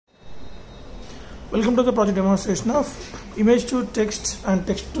Welcome to the project demonstration of image to text and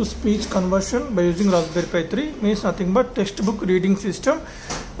text to speech conversion by using Raspberry Pi 3. Means nothing but textbook reading system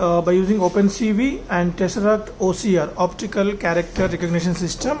by using OpenCV and Tesseract OCR, optical character recognition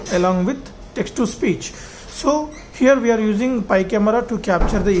system, along with text to speech. So here we are using Pi camera to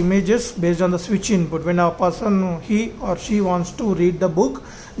capture the images based on the switch input. When a person, he or she, wants to read the book,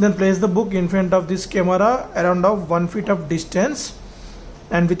 then place the book in front of this camera around of 1 feet of distance,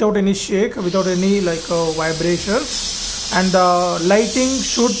 and without any shake, without any vibrations, and the lighting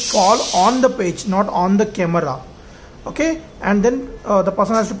should fall on the page, not on the camera. Okay, and then the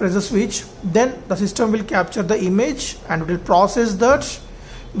person has to press the switch, then the system will capture the image and it will process that,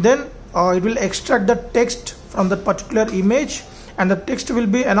 then it will extract the text from that particular image, and the text will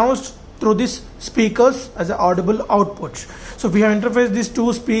be announced through these speakers as an audible output. So we have interfaced these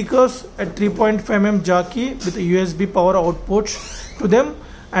two speakers at 3.5 mm jockey with a USB power output to them,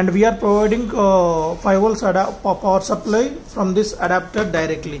 and we are providing 5 volts power supply from this adapter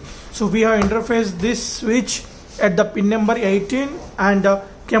directly. So we have interfaced this switch at the pin number 18 and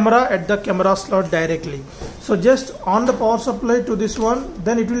camera at the camera slot directly. So just on the power supply to this one,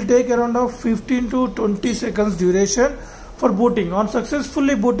 then it will take around 15 to 20 seconds duration for booting. On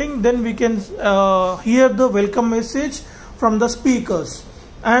successfully booting, then we can hear the welcome message from the speakers,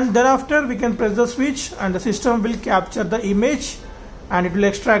 and thereafter we can press the switch and the system will capture the image and it will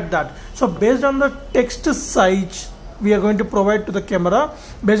extract that. So based on the text size we are going to provide to the camera,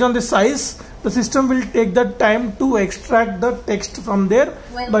 based on the size, the system will take the time to extract the text from there.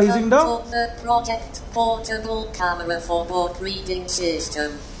 Welcome by using the project portable camera for book reading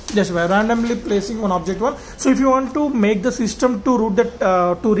system. Yes, we are randomly placing one object one. So if you want to make the system to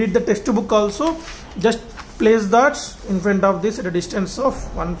read the textbook also, just place that in front of this at a distance of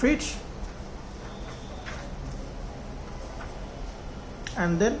 1 feet,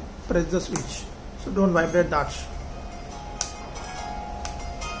 and then press the switch. So don't vibrate that.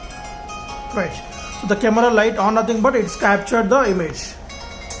 Right. So the camera light on, nothing but it's captured the image.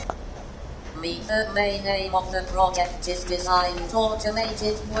 The main aim of the project is designed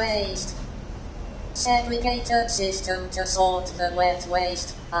automated waste segregator system to sort the wet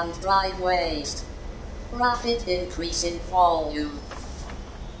waste and dry waste, rapid increase in volume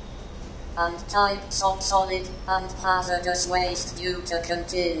and types of solid and hazardous waste due to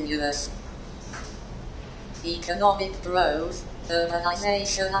continuous economic growth,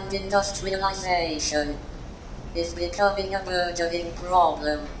 urbanization and industrialization is becoming a burgeoning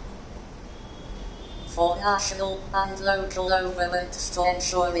problem for national and local governments to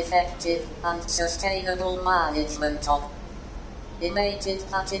ensure effective and sustainable management of. Estimated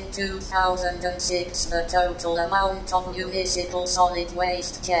that in 2006 the total amount of municipal solid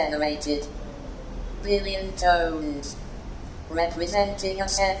waste generated billion tons, representing a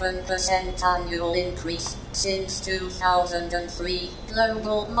 7% annual increase since 2003.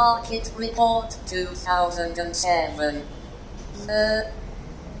 Global Market Report 2007.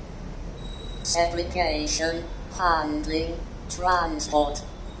 Segregation, handling, transport,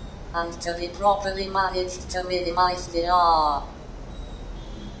 and to be properly managed to minimize the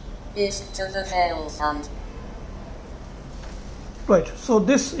risk to the health and. Right, so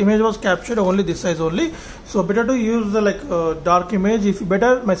this image was captured only this size only, so better to use the dark image. If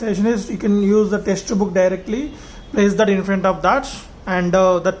better, my suggestion is you can use the textbook directly, place that in front of that, and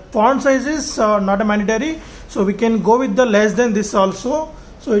the font size is not a mandatory, so we can go with the less than this also,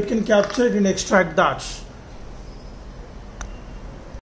 so it can capture it and extract that.